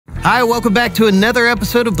Hi, welcome back to another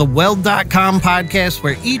episode of the Weld.com podcast,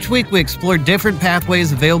 where each week we explore different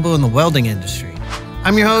pathways available in the welding industry.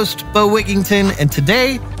 I'm your host, Beau Wigington, and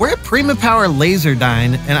today we're at Prima Power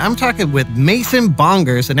Laserdyne, and I'm talking with Mason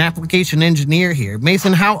Bongers, an application engineer here.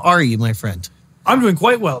 Mason, how are you, my friend? I'm doing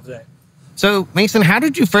quite well today. So, Mason, how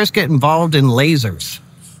did you first get involved in lasers?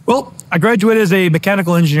 Well, I graduated as a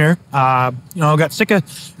mechanical engineer. Got sick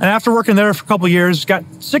of, and after working there for a couple of years, got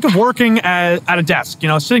sick of working at a desk,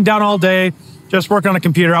 sitting down all day, just working on a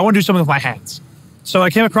computer. I want to do something with my hands. So I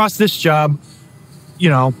came across this job,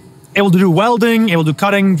 able to do welding, able to do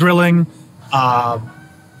cutting, drilling,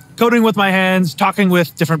 coding with my hands, talking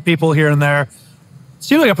with different people here and there.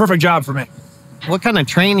 Seemed like a perfect job for me. What kind of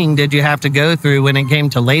training did you have to go through when it came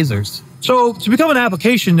to lasers? So to become an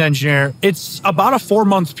application engineer, it's about a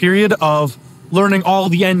 4-month period of learning all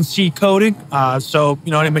the NC coding. A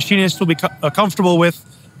machinist will be comfortable with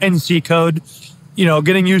NC code,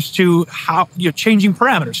 getting used to how you're changing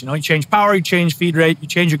parameters. You change power, you change feed rate, you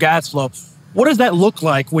change your gas flow. What does that look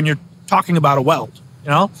like when you're talking about a weld?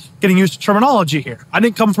 Getting used to terminology here. I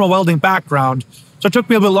didn't come from a welding background, so it took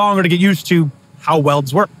me a bit longer to get used to how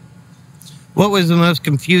welds work. What was the most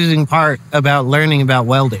confusing part about learning about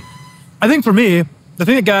welding? I think for me, the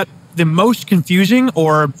thing that got the most confusing,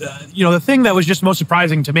 or the thing that was just most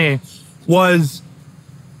surprising to me, was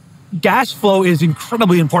gas flow is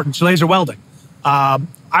incredibly important to laser welding.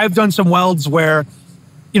 I've done some welds where,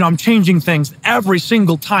 I'm changing things every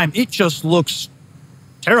single time. It just looks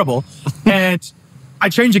terrible. And I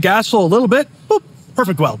change the gas flow a little bit, boop,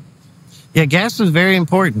 perfect weld. Yeah, gas is very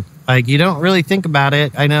important. You don't really think about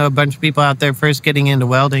it. I know a bunch of people out there first getting into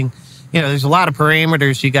welding. There's a lot of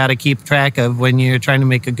parameters you got to keep track of when you're trying to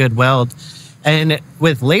make a good weld. And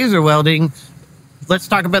with laser welding, let's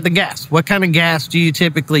talk about the gas. What kind of gas do you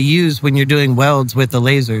typically use when you're doing welds with the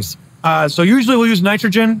lasers? So usually we'll use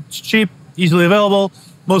nitrogen. It's cheap, easily available.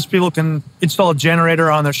 Most people can install a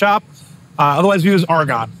generator on their shop. Otherwise, we use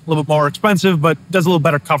argon. A little bit more expensive, but does a little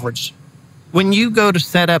better coverage. When you go to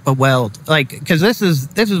set up a weld, because this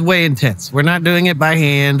is way intense. We're not doing it by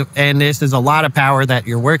hand, and this is a lot of power that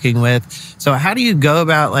you're working with. So how do you go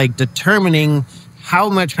about determining how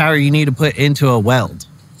much power you need to put into a weld?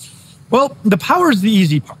 Well, the power is the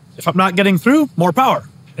easy part. If I'm not getting through, more power.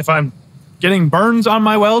 If I'm getting burns on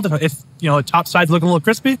my weld, if the top side's looking a little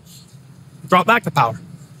crispy, drop back the power.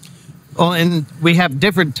 Well, and we have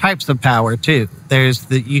different types of power too.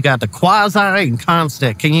 You got the quasi and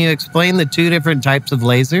constant. Can you explain the two different types of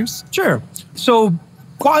lasers? Sure. So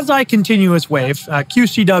quasi-continuous wave,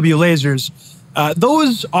 QCW lasers,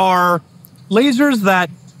 those are lasers that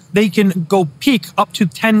they can go peak up to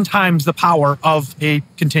 10 times the power of a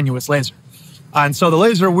continuous laser. And so the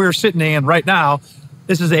laser we're sitting in right now,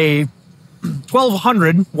 this is a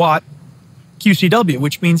 1200 watt QCW,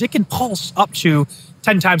 which means it can pulse up to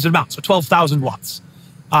 10 times the amount, so 12,000 watts.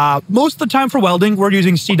 Most of the time for welding, we're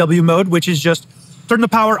using CW mode, which is just turn the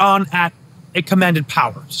power on at a commanded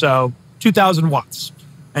power, so 2,000 watts.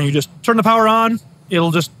 And you just turn the power on, it'll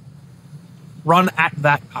just run at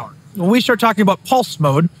that power. When we start talking about pulse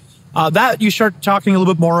mode, that you start talking a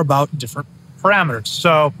little bit more about different parameters.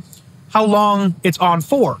 So how long it's on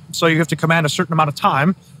for. So you have to command a certain amount of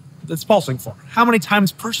time that's pulsing for. How many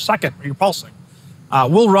times per second are you pulsing?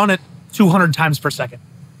 We'll run it 200 times per second.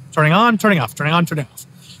 Turning on, turning off, turning on, turning off.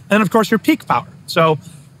 And then, of course, your peak power. So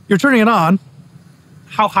you're turning it on.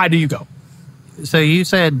 How high do you go? So you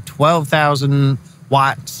said 12,000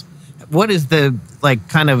 watts. What is the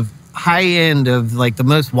kind of high end of the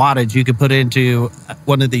most wattage you could put into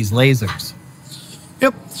one of these lasers?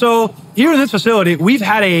 Yep. So here in this facility, we've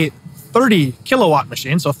had a 30 kilowatt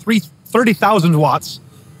machine, so 30,000 watts.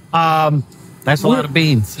 That's a lot of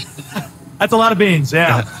beans. That's a lot of beans,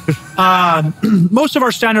 yeah. Most of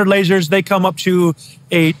our standard lasers, they come up to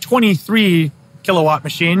a 23 kilowatt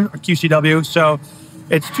machine, or QCW. So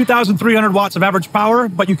it's 2,300 watts of average power,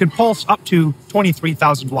 but you can pulse up to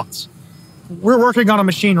 23,000 watts. We're working on a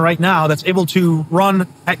machine right now that's able to run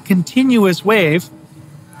at continuous wave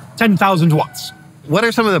 10,000 watts. What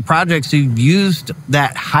are some of the projects you've used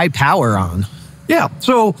that high power on? Yeah,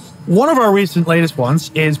 so one of our latest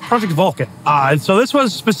ones is Project Vulcan. So this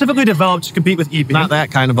was specifically developed to compete with E-beam. Not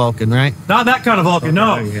that kind of Vulcan, right? Not that kind of Vulcan,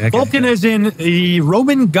 no. Okay. Vulcan is in the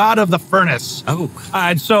Roman god of the furnace. Oh.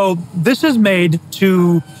 And so this is made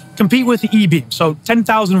to compete with the E-beam, so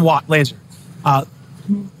 10,000 watt laser.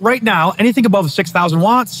 Right now, anything above 6,000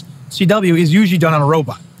 watts, CW is usually done on a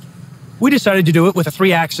robot. We decided to do it with a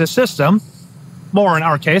 3-axis system. More in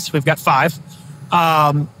our case, we've got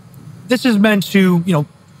 5. This is meant to,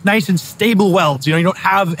 nice and stable welds. You don't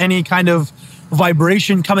have any kind of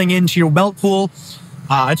vibration coming into your melt pool.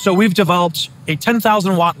 And so we've developed a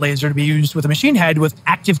 10,000 watt laser to be used with a machine head with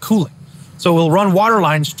active cooling. So we'll run water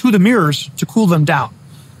lines to the mirrors to cool them down.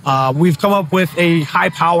 We've come up with a high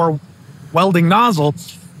power welding nozzle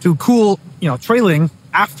to cool, trailing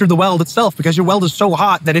after the weld itself, because your weld is so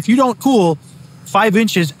hot that if you don't cool 5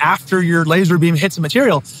 inches after your laser beam hits the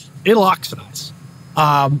material, it'll oxidize.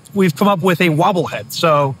 We've come up with a wobble head.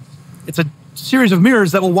 So it's a series of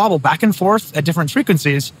mirrors that will wobble back and forth at different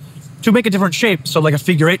frequencies to make a different shape. So like a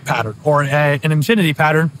figure 8 pattern or an infinity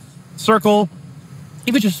pattern, circle,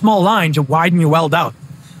 even just a small line to widen your weld out.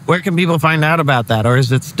 Where can people find out about that? Or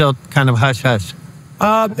is it still kind of hush-hush?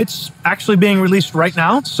 It's actually being released right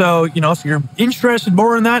now. So, if you're interested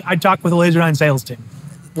more in that, I'd talk with the Laserdyne sales team.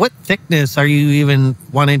 What thickness are you even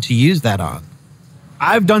wanting to use that on?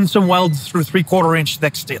 I've done some welds through 3/4 inch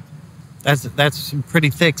thick steel. That's some pretty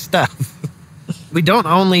thick stuff. We don't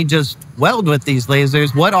only just weld with these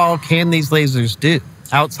lasers. What all can these lasers do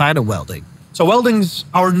outside of welding? So welding's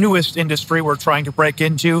our newest industry we're trying to break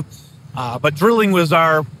into, but drilling was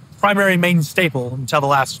our primary main staple until the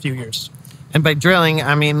last few years. And by drilling,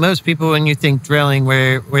 I mean, most people, when you think drilling,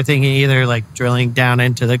 we're thinking either like drilling down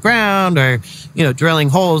into the ground or, drilling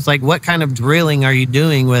holes. Like, what kind of drilling are you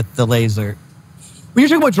doing with the laser? When you're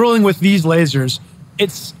talking about drilling with these lasers,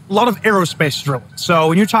 it's a lot of aerospace drilling. So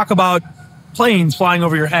when you talk about planes flying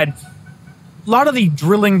over your head, a lot of the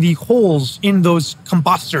drilling the holes in those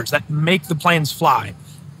combustors that make the planes fly,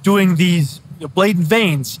 doing these blade and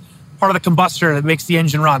vanes, part of the combustor that makes the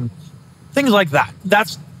engine run, things like that.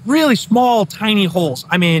 That's really small, tiny holes.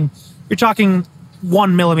 I mean, you're talking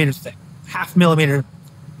 1 millimeter thick, 0.5 millimeter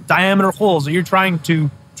diameter holes that you're trying to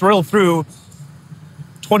drill through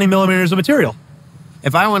 20 millimeters of material.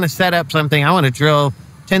 If I want to set up something, I want to drill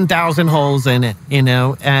 10,000 holes in it,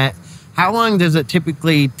 how long does it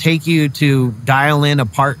typically take you to dial in a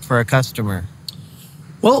part for a customer?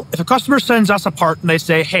 Well, if a customer sends us a part and they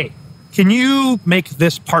say, hey, can you make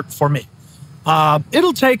this part for me?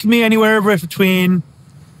 It'll take me anywhere between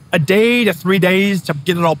a day to 3 days to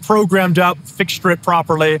get it all programmed up, fixture it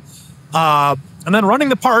properly, and then running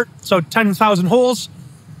the part, so 10,000 holes,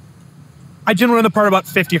 I generally run the part about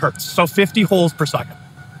 50 hertz, so 50 holes per second.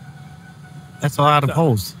 That's a lot of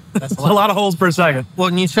holes. That's a lot of holes per second. Well,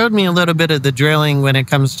 and you showed me a little bit of the drilling when it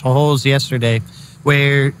comes to holes yesterday,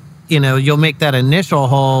 where, you'll make that initial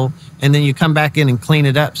hole and then you come back in and clean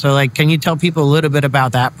it up. So, can you tell people a little bit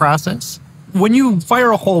about that process? When you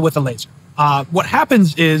fire a hole with a laser, what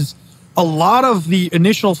happens is a lot of the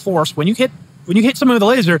initial force, when you hit something with a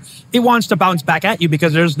laser, it wants to bounce back at you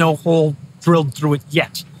because there's no hole drilled through it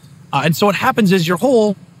yet. And so what happens is your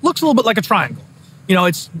hole looks a little bit like a triangle.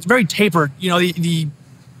 It's very tapered. The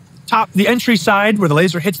entry side where the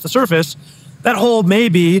laser hits the surface, that hole may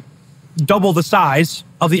be double the size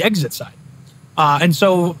of the exit side. And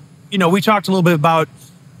so, we talked a little bit about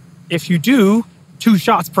if you do 2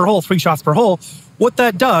 shots per hole, 3 shots per hole, what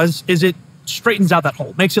that does is it straightens out that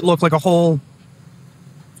hole, makes it look like a hole,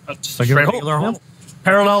 just like a regular hole.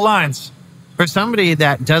 Parallel lines. For somebody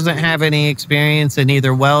that doesn't have any experience in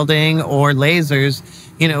either welding or lasers,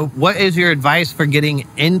 what is your advice for getting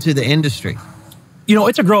into the industry?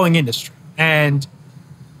 It's a growing industry, and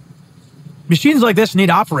machines like this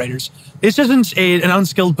need operators. This isn't an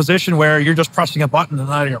unskilled position where you're just pressing a button and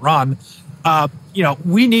letting it run.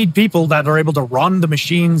 We need people that are able to run the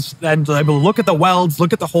machines and able to look at the welds,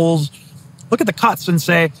 look at the holes, look at the cuts and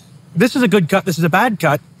say, this is a good cut, this is a bad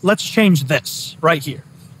cut, let's change this right here.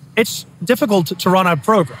 It's difficult to run a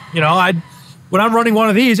program. When I'm running one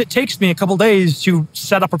of these, it takes me a couple days to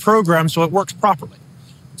set up a program so it works properly.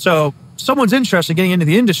 So if someone's interested in getting into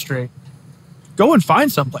the industry, go and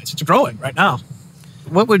find someplace. It's growing right now.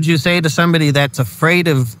 What would you say to somebody that's afraid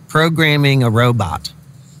of programming a robot?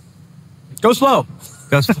 Go slow.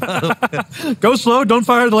 Go slow. Go slow. Don't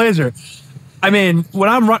fire the laser. I mean, when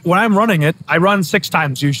I'm running it, I run 6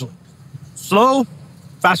 times usually. Slow,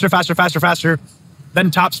 faster, faster, faster, faster, then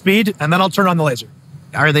top speed, and then I'll turn on the laser.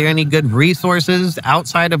 Are there any good resources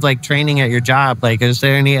outside of training at your job? Is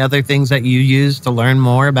there any other things that you use to learn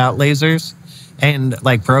more about lasers and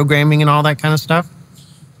programming and all that kind of stuff?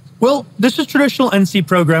 Well, this is traditional NC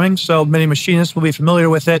programming, so many machinists will be familiar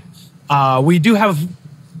with it. We do have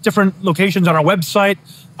different locations on our website,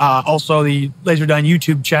 also the Laserdyne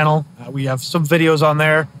YouTube channel. We have some videos on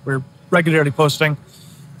there we're regularly posting.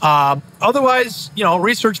 Otherwise,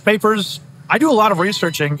 research papers, I do a lot of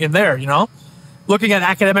researching in there, looking at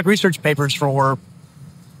academic research papers for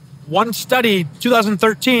one study,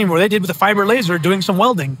 2013, where they did with a fiber laser doing some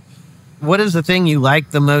welding. What is the thing you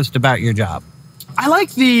like the most about your job? I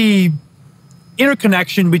like the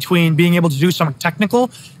interconnection between being able to do something technical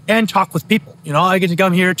and talk with people. You know, I get to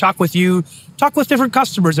come here, talk with you, talk with different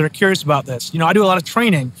customers that are curious about this. You know, I do a lot of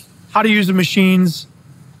training, how to use the machines.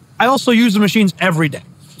 I also use the machines every day.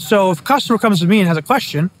 So if a customer comes to me and has a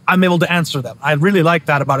question, I'm able to answer them. I really like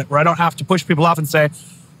that about it, where I don't have to push people off and say,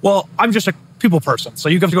 well, I'm just a people person, so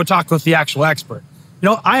you have to go talk with the actual expert. You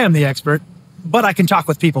know, I am the expert, but I can talk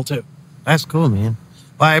with people too. That's cool, man.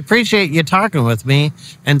 Well, I appreciate you talking with me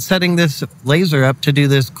and setting this laser up to do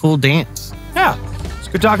this cool dance. Yeah, it's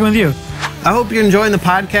good talking with you. I hope you're enjoying the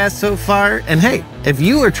podcast so far. And hey, if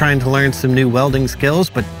you are trying to learn some new welding skills,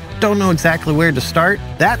 but don't know exactly where to start,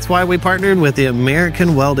 that's why we partnered with the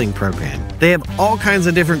American Welding Program. They have all kinds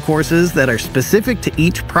of different courses that are specific to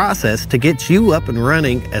each process to get you up and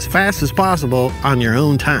running as fast as possible on your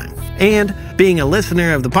own time. And being a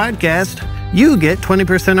listener of the podcast, you get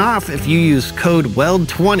 20% off if you use code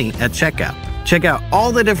WELD20 at checkout. Check out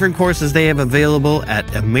all the different courses they have available at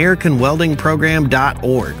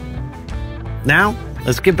AmericanWeldingProgram.org. Now,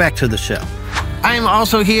 let's get back to the show. I'm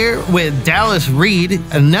also here with Dallas Reed,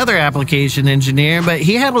 another application engineer, but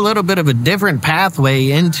he had a little bit of a different pathway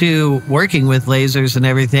into working with lasers and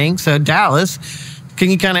everything. So Dallas, can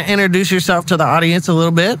you kind of introduce yourself to the audience a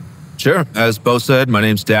little bit? Sure. As Beau said, my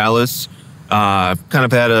name's Dallas. I've kind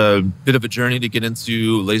of had a bit of a journey to get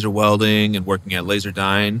into laser welding and working at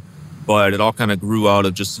Laserdyne, but it all kind of grew out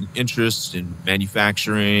of just an interest in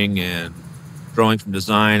manufacturing and growing from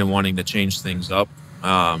design and wanting to change things up.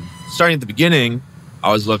 Starting at the beginning, I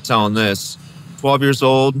always loved telling this. 12 years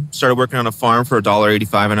old, started working on a farm for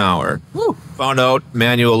 $1.85 an hour. Woo. Found out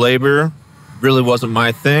manual labor really wasn't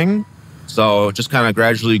my thing. So just kind of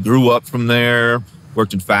gradually grew up from there.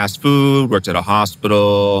 Worked in fast food, worked at a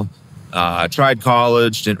hospital, tried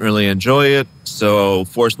college, didn't really enjoy it. So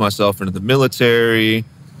forced myself into the military,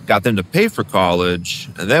 got them to pay for college,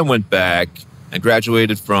 and then went back and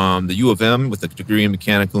graduated from the U of M with a degree in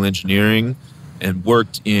mechanical engineering, and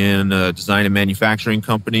worked in a design and manufacturing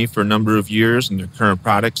company for a number of years in their current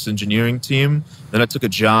products engineering team. Then I took a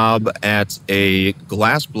job at a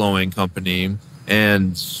glass blowing company,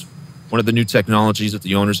 and one of the new technologies that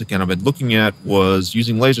the owners had kind of been looking at was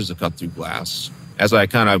using lasers to cut through glass. As I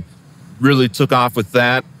kind of really took off with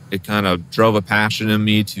that, it kind of drove a passion in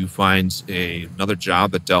me to find another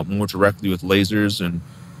job that dealt more directly with lasers and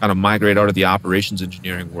kind of migrate out of the operations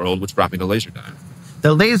engineering world, which brought me to Laserdyne.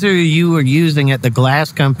 The laser you were using at the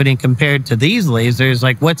glass company compared to these lasers,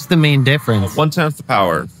 like what's the main difference? 1/10 the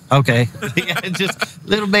power. Okay. Yeah, just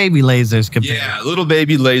little baby lasers compared. Yeah, little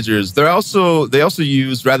baby lasers. They also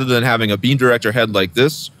use, rather than having a beam director head like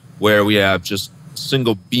this, where we have just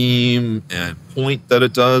single beam and point that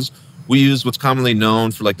it does, we use what's commonly known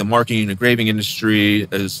for like the marking and engraving industry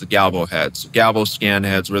as the galvo heads, galvo scan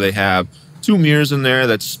heads, where they have two mirrors in there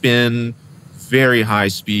that spin very high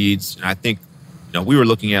speeds. And I think, we were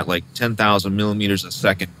looking at like 10,000 millimeters a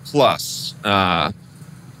second plus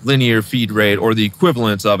linear feed rate, or the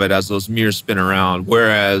equivalent of it as those mirrors spin around.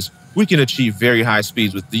 Whereas we can achieve very high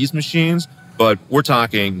speeds with these machines, but we're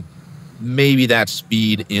talking maybe that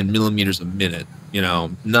speed in millimeters a minute,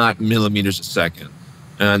 not millimeters a second.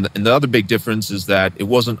 And the other big difference is that it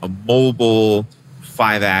wasn't a mobile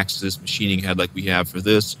 5-axis machining head like we have for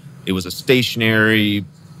this. It was a stationary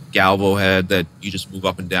galvo head that you just move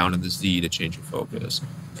up and down in the Z to change your focus.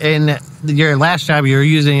 In your last job, you were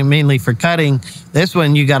using it mainly for cutting. This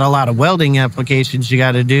one, you got a lot of welding applications you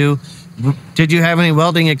got to do. Did you have any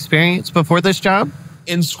welding experience before this job?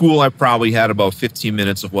 In school, I probably had about 15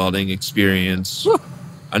 minutes of welding experience. Woo.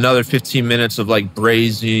 Another 15 minutes of like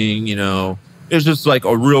brazing, It was just like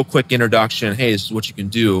a real quick introduction. Hey, this is what you can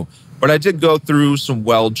do. But I did go through some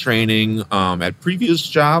weld training at previous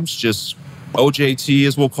jobs, just OJT,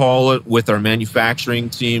 as we'll call it, with our manufacturing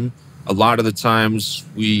team. A lot of the times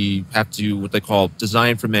we have to what they call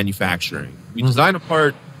design for manufacturing. We design a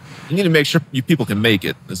part, you need to make sure people can make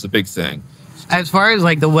it. That's a big thing. As far as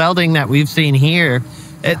like the welding that we've seen here,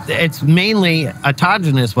 it's mainly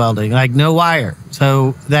autogenous welding, like no wire.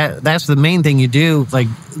 So that's the main thing you do. Like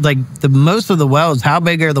the most of the welds, how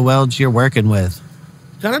big are the welds you're working with?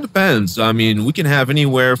 Kind of depends. I mean, we can have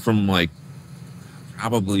anywhere from like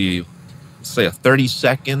probably, say, a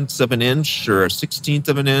 32nd of an inch or a 16th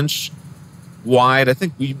of an inch wide. I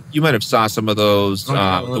think you might have saw some of those.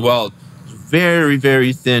 The weld, very,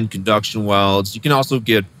 very thin conduction welds. You can also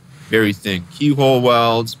get very thin keyhole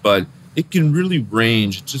welds, but it can really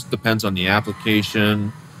range. It just depends on the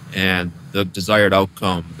application and the desired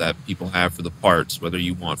outcome that people have for the parts, whether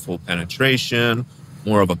you want full penetration,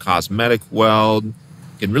 more of a cosmetic weld.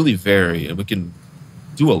 It can really vary, and we can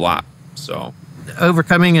do a lot. So,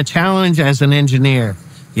 overcoming a challenge as an engineer.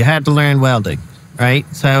 you had to learn welding, right?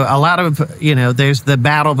 So a lot of, there's the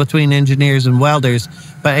battle between engineers and welders.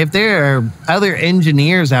 But if there are other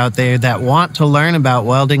engineers out there that want to learn about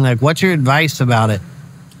welding, like, what's your advice about it?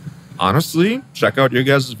 Honestly, check out your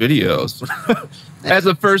guys' videos as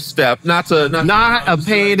a first step. Not a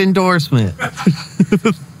paid endorsement.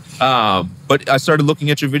 But I started looking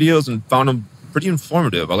at your videos and found them pretty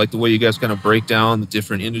informative. I like the way you guys kind of break down the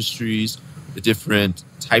different industries, the different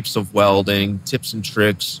types of welding, tips and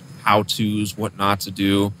tricks, how-tos, what not to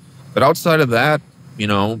do. But outside of that,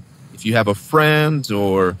 if you have a friend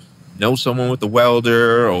or know someone with a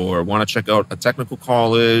welder or want to check out a technical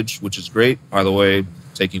college, which is great, by the way,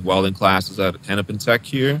 taking welding classes at Hennepin Tech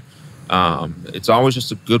here. It's always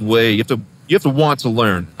just a good way. You have to want to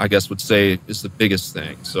learn, I guess would say is the biggest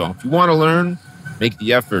thing. So if you want to learn, make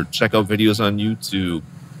the effort. Check out videos on YouTube.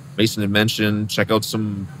 Mason had mentioned, check out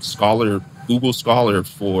some Google Scholar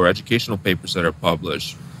for educational papers that are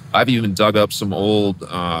published. I've even dug up some old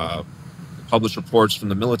published reports from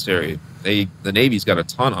the military. The Navy's got a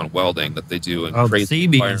ton on welding that they do. And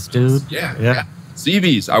CBs, dude. Yeah.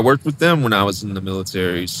 CBs. I worked with them when I was in the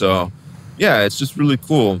military. So, yeah, it's just really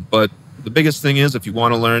cool. But the biggest thing is if you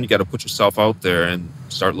want to learn, you got to put yourself out there and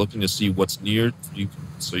start looking to see what's near you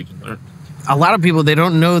so you can learn. A lot of people, they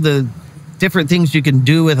don't know the different things you can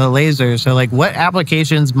do with a laser. So, like, what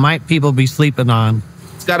applications might people be sleeping on?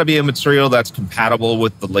 It's got to be a material that's compatible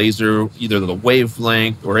with the laser, either the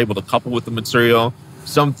wavelength or able to couple with the material.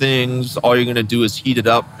 Some things, all you're going to do is heat it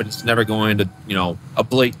up, but it's never going to,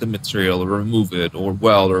 ablate the material or remove it or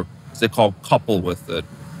weld or, as they call, couple with it.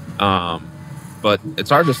 But it's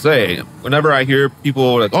hard to say. Whenever I hear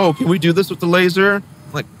people like, oh, can we do this with the laser? I'm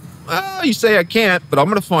like, well, you say I can't, but I'm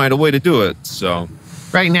going to find a way to do it. So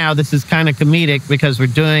right now, this is kind of comedic because we're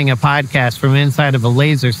doing a podcast from inside of a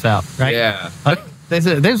laser cell, right? Yeah.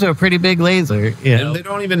 There's a pretty big laser. And they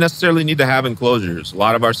don't even necessarily need to have enclosures. A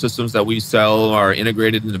lot of our systems that we sell are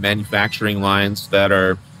integrated into manufacturing lines that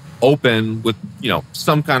are open with,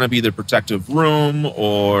 some kind of either protective room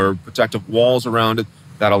or protective walls around it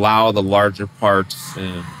that allow the larger parts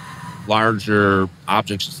and larger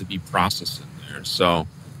objects to be processed in there. So,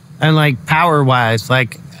 and like power wise,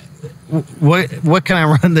 like what can I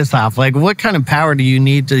run this off? Like, what kind of power do you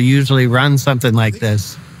need to usually run something like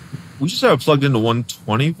this? We just have it plugged into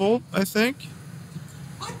 120 volt, I think.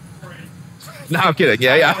 No, I'm kidding.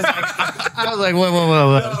 Yeah. I was like,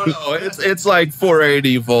 whoa. No, it's like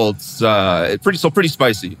 480 volts. Pretty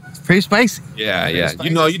spicy. It's pretty spicy. Yeah.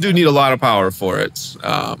 You do need a lot of power for it.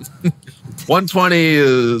 120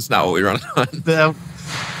 is not what we run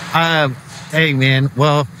on. Hey, man.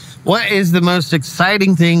 Well, what is the most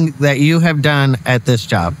exciting thing that you have done at this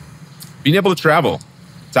job? Being able to travel.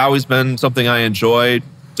 It's always been something I enjoyed.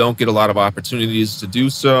 Don't get a lot of opportunities to do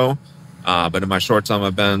so. But in my short time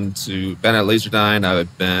I've been at Laserdyne,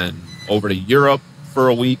 I've been over to Europe for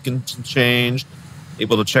a week and some change,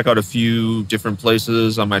 able to check out a few different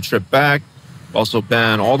places on my trip back. Also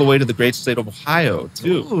been all the way to the great state of Ohio,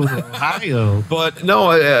 too. Ooh, Ohio. But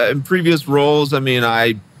no, in previous roles,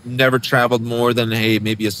 I never traveled more than,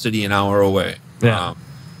 maybe a city an hour away. Yeah.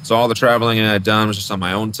 So all the traveling I had done was just on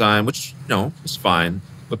my own time, which, is fine.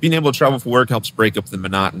 But being able to travel for work helps break up the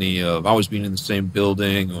monotony of always being in the same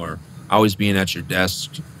building or always being at your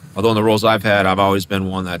desk. Although in the roles I've had, I've always been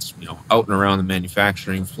one that's, out and around the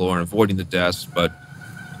manufacturing floor and avoiding the desk. But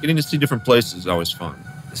getting to see different places is always fun.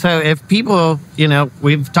 So if people,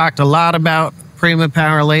 we've talked a lot about Prima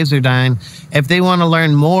Power Laserdyne. If they want to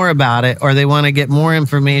learn more about it or they want to get more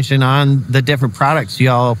information on the different products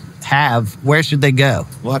y'all have, where should they go?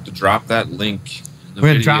 We'll have to drop that link. We're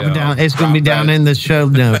going to drop it down. It's going to be down in the show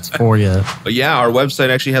notes for you. But yeah, our website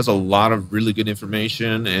actually has a lot of really good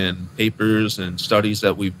information and papers and studies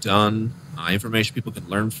that we've done. Information people can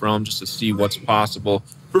learn from just to see what's possible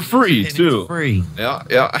for free, too. It's free.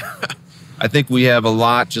 Yeah. I think we have a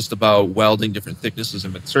lot just about welding different thicknesses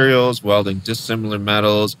and materials, welding dissimilar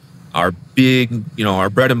metals. Our our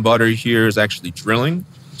bread and butter here is actually drilling.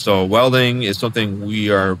 So welding is something we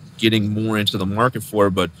are getting more into the market for,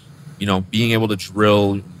 but being able to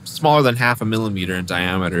drill smaller than 0.5 millimeter in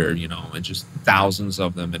diameter, and just thousands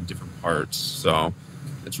of them in different parts. So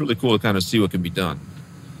it's really cool to kind of see what can be done.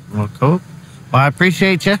 Well, cool. Well, I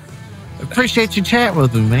appreciate you. Appreciate you chatting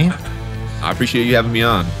with me, man. I appreciate you having me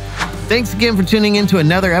on. Thanks again for tuning in to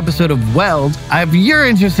another episode of Weld. If you're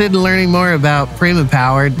interested in learning more about Prima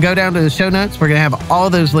Power, go down to the show notes. We're going to have all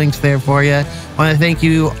those links there for you. I want to thank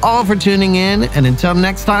you all for tuning in. And until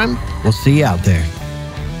next time, we'll see you out there.